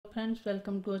Friends,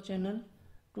 welcome to our channel.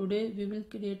 Today we will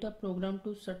create a program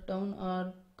to shut down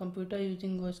our computer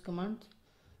using voice commands.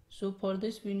 So for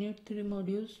this we need three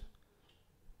modules.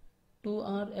 Two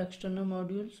are external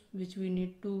modules which we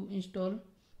need to install,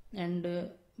 and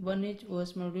one is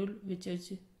OS module which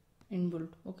is inbuilt.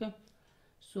 Okay,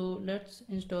 so let's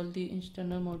install the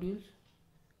external modules.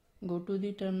 Go to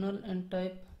the terminal and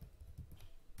type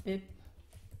pip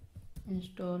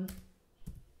install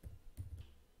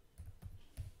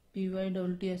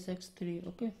py-tsx3.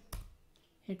 okay,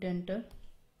 hit enter.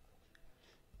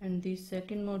 And the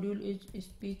second module is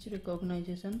speech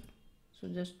recognition, so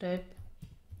just type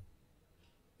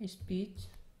speech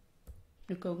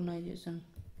recognition,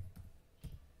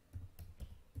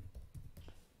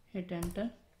 hit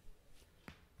enter.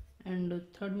 And the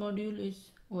third module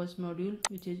is OS module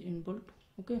which is inbuilt.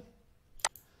 Okay,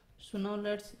 so now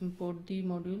let's import the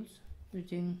modules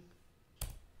using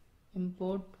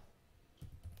import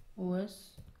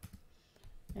OS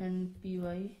and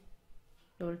py-tsx3.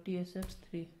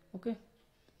 okay,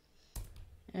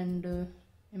 and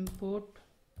import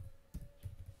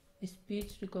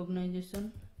speech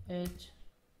recognition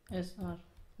HSR.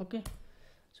 okay,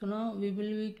 so now we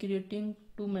will be creating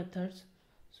two methods.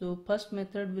 So first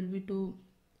method will be to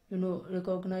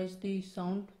recognize the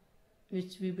sound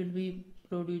which we will be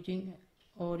producing,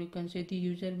 or you can say the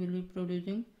user will be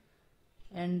producing,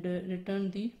 and return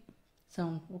the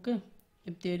sound. Okay,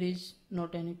 if there is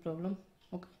not any problem,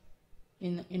 okay,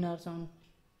 in our sound.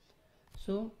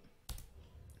 So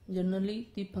generally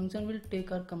the function will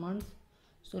take our commands,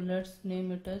 so let's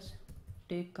name it as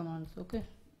take commands. Okay,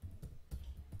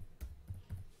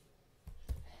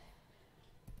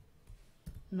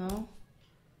 now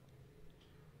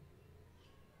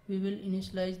we will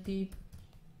initialize the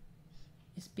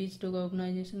speech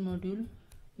recognition module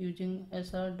using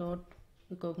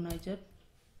sr.recognizer.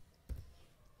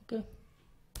 okay,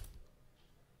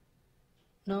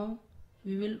 now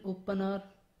we will open our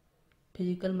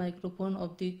physical microphone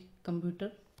of the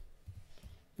computer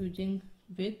using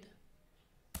with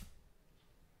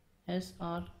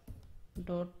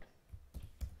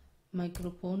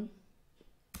sr.microphone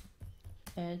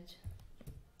as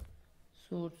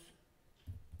source.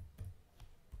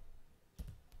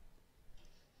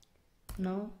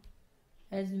 Now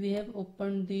as we have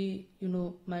opened the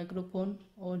microphone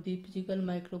or the physical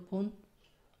microphone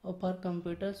of our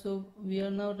computer, so we are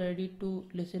now ready to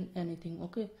listen anything.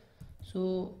 Okay,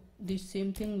 so the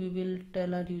same thing we will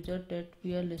tell our user that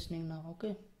we are listening now.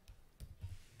 Okay,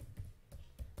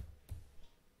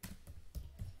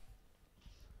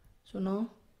 so now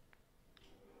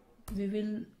we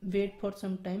will wait for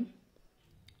some time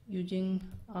using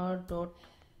r.pause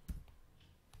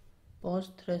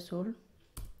threshold,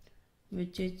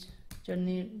 which is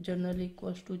generally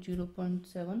equals to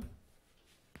 0.8.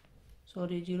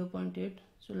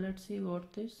 So let's see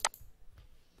what this.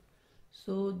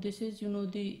 So this is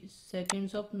the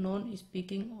seconds of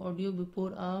non-speaking audio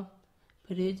before a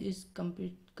phrase is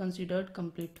considered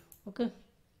complete. Okay,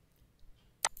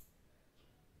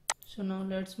 so now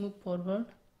let's move forward,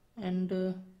 and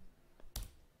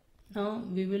now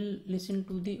we will listen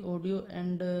to the audio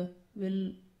and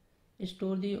will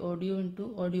store the audio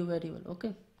into audio variable.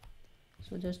 Okay,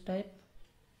 so just type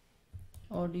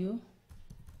audio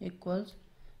equals,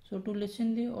 so to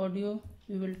listen the audio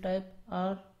we will type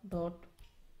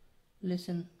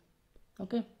r.listen.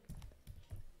 okay,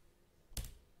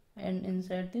 and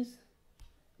inside this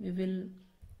we will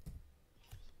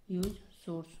use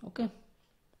source. Okay,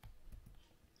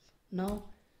 now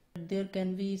there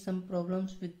can be some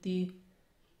problems with the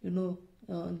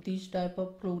these type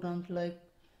of programs like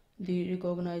the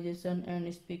recognition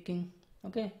and speaking.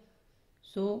 Okay,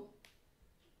 so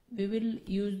we will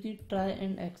use the try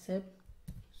and accept,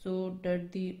 so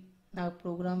that the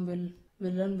program will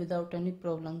run without any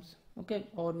problems, okay,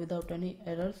 or without any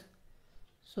errors.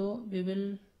 So we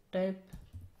will type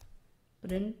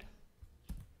print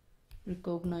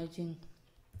recognizing.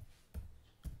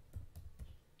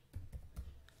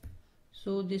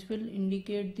 So this will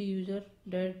indicate the user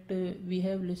that we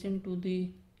have listened to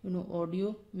the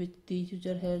audio which the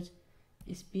user has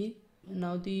speak.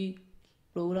 Now the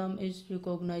program is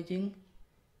recognizing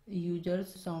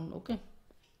user's sound, okay,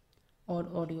 or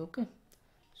audio. Okay,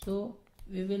 so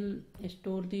we will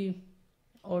store the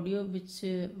audio which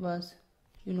was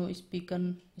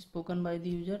spoken by the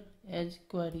user as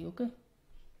query. Okay,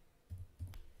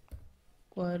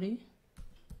 query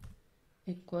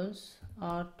equals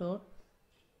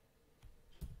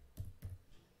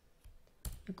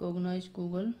r.recognize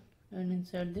Google, and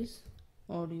inside this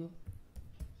audio.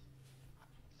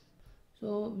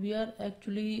 So we are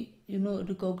actually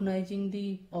recognizing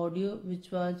the audio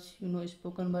which was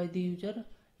spoken by the user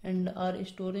and are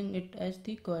storing it as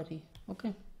the query.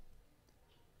 Okay,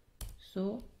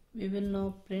 so we will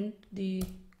now print the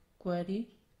query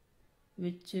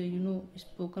which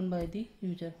spoken by the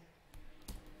user.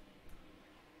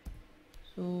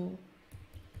 So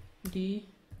the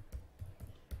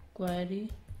query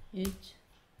is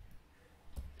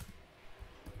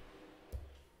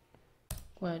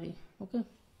query. Okay,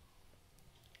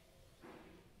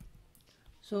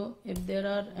 so if there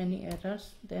are any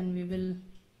errors, then we will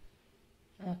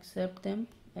accept them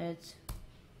as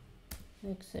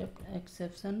accept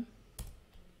exception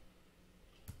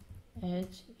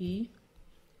as e,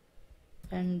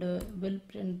 and will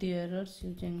print the errors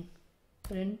using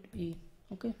print e.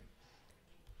 Okay,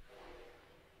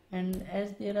 and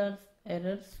as there are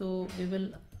errors, so we will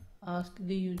ask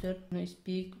the user to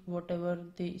speak whatever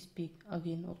they speak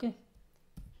again. Okay,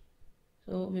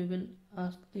 so we will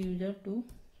ask the user to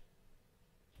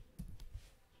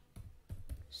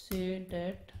say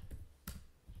that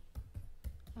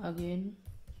again,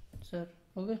 sir.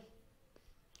 Okay,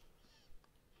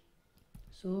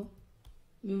 so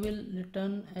we will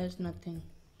return as nothing,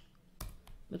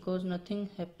 because nothing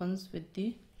happens with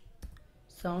the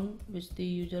sound which the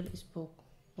user spoke.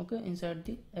 Okay, inside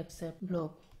the except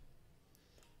block.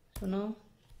 So now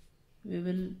we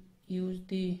will use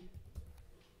the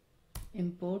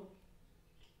import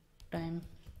time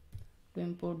to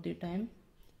import the time,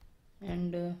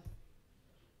 and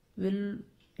will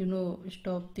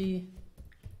stop the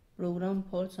program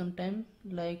for some time,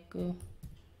 like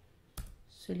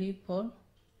sleep for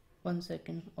 1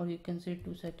 second, or you can say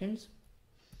 2 seconds,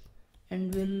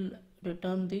 and will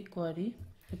return the query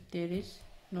if there is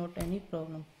not any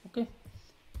problem. Okay,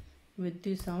 with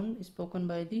the sound spoken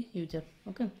by the user.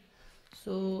 Okay,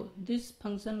 so this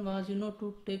function was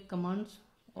to take commands,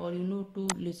 or to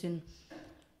listen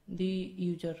the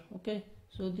user. Okay,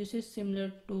 so this is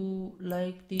similar to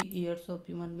like the ears of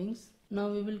human beings. Now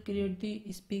we will create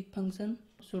the speak function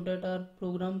so that our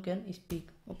program can speak.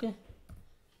 Okay,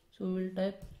 so we will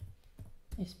type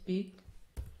speak,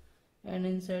 and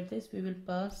inside this we will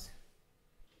pass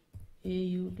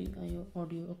audio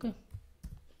audio. Okay,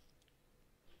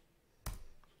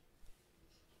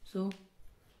 so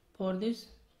for this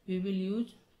we will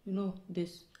use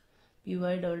this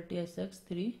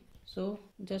py.tsx3. so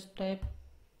just type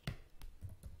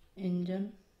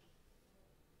engine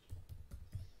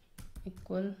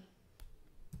equal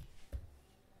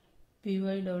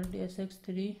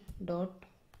py.tsx3 dot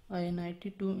init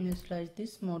to initialize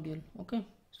this module. Okay,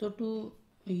 so to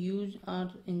use our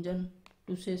engine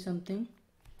to say something,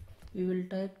 we will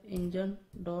type engine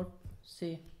dot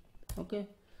say. Okay,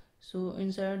 so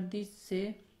inside this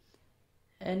say,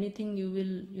 anything you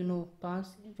will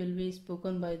pass will be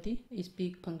spoken by the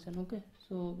speak function. Okay,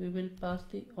 so we will pass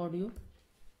the audio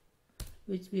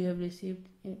which we have received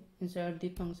inside the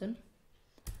function,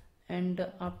 and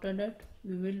after that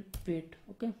we will wait.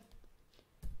 Okay,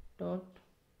 dot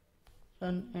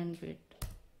run and wait.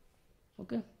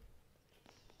 Okay,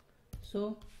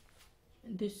 so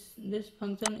this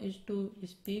function is to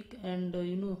speak, and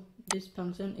this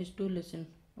function is to listen.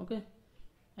 Okay,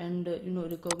 and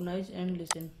recognize and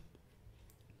listen.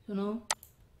 So now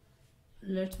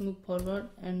let's move forward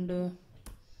and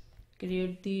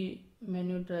create the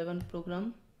menu driven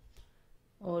program,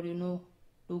 or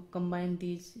to combine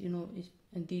these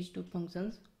these two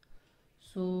functions.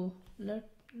 So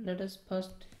let us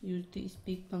first use the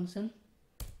speak function,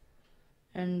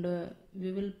 and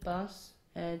we will pass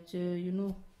as we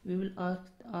will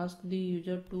ask the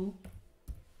user to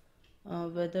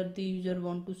whether the user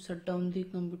want to shut down the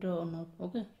computer or not.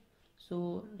 Okay,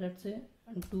 so let's say,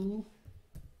 do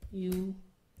you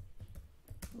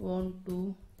want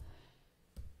to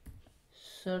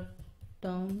shut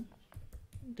down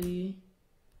the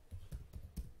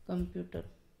computer?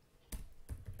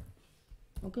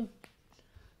 Okay,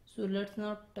 so let's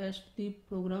now test the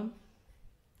program.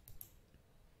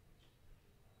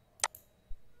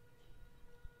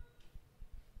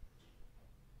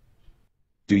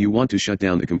 Do you want to shut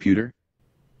down the computer?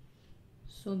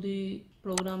 So the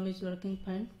program is working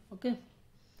fine. Okay,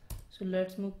 so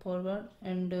let's move forward,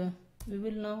 and we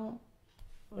will now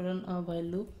run a while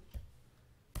loop.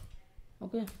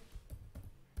 Okay,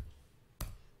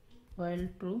 while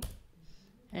true,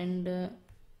 and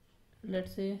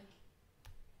let's say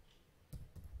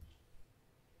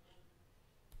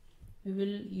we will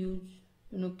use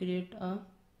create a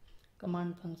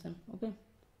command function. Okay,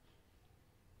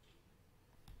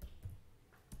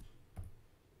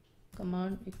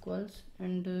 command equals,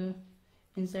 and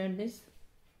inside this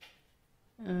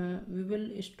we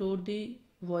will store the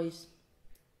voice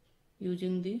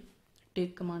using the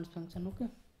take commands function. Okay,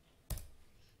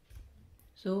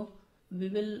 so we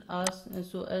will ask,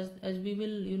 so as we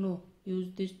will use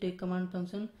this take command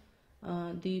function,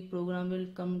 the program will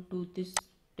come to this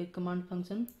take command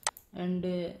function, and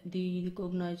the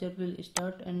recognizer will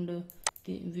start, and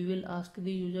we will ask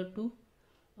the user to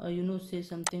say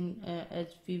something, as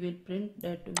we will print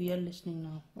that we are listening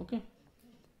now. Okay,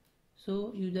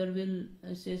 so user will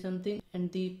say something,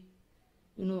 and the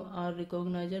our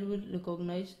recognizer will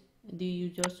recognize the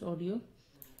user's audio,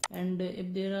 and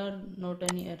if there are not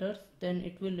any errors, then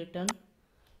it will return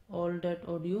all that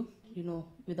audio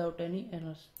without any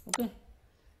errors. Okay,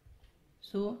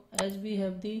 so as we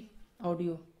have the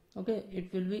audio, okay,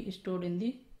 it will be stored in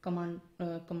the command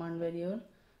variable.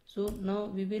 So now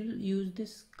we will use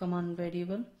this command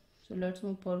variable. So let's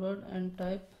move forward and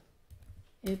type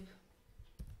if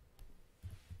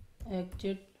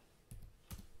exit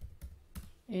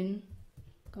in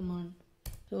command.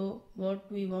 So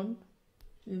what we want,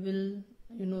 we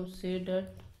will say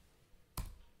that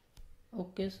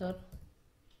okay sir,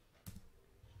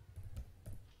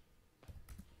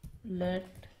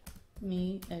 let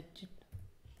me exit.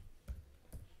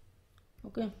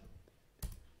 Okay,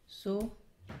 so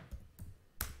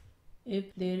if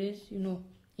there is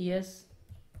yes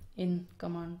in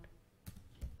command,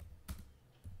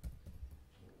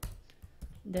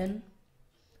 then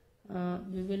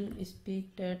we will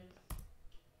speak that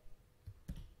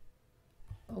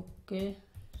okay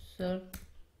sir,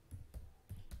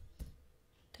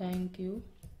 thank you,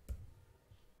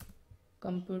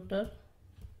 computer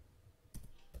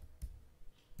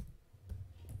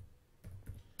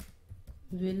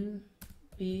will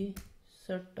be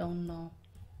shut down now.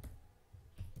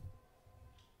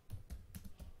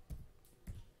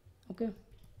 Okay,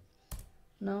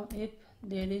 now if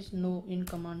there is no in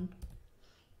command,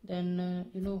 then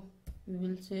we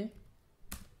will say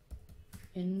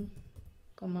in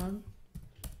command,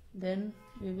 then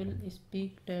we will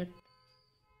speak that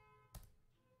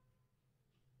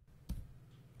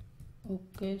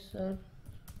okay sir,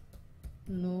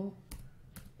 no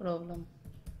problem.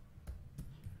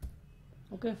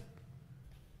 Okay,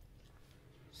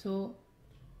 so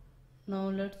now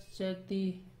let's check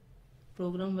the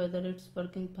program whether it's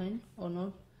working fine or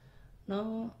not.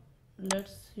 Now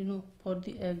let's for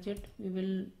the exit we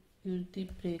will use the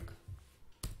break,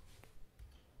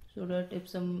 so that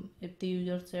if the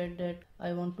user said that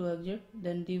I want to exit,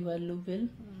 then the value will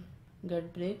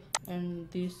get break,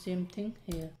 and the same thing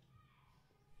here.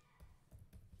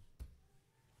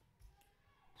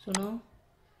 So now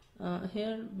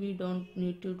here we don't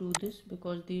need to do this,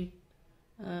 because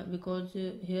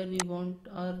here we want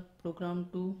our program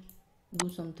to do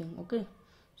something. Okay,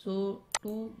 so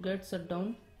to get shut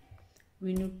down,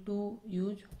 we need to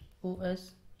use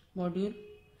OS module,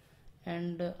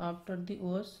 and after the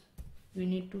OS we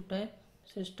need to type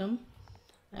system,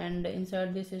 and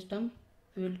inside the system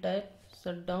we will type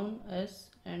shutdown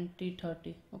s and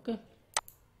t30. Okay,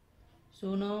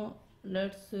 so now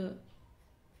let's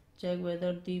check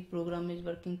whether the program is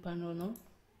working fine or not.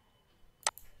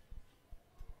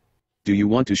 Do you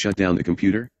want to shut down the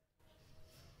computer?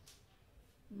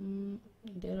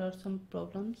 There are some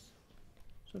problems,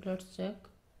 so let's check.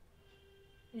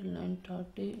 Inline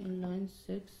 30, inline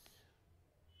 6.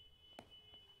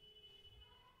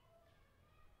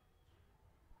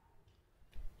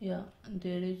 Yeah,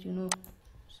 there is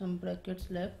some brackets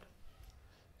left,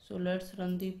 so let's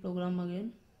run the program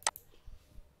again.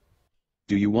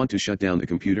 Do you want to shut down the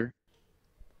computer?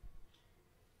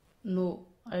 No,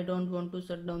 I don't want to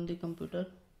shut down the computer.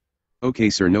 Okay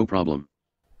sir, no problem.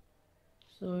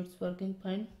 So it's working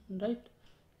fine, right?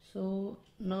 So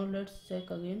now let's check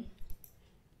again.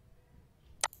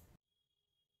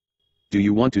 Do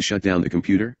you want to shut down the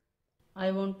computer?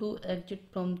 I want to exit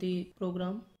from the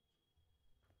program.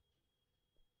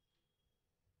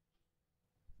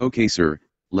 Okay sir,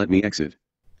 let me exit.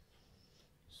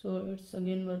 So it's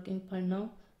again working fine now.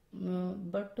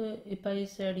 But if I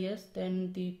said yes,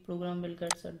 then the program will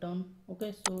get shut down.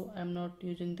 Okay, so I'm not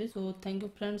using this. So thank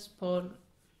you friends for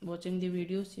watching the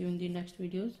video. See you in the next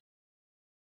videos.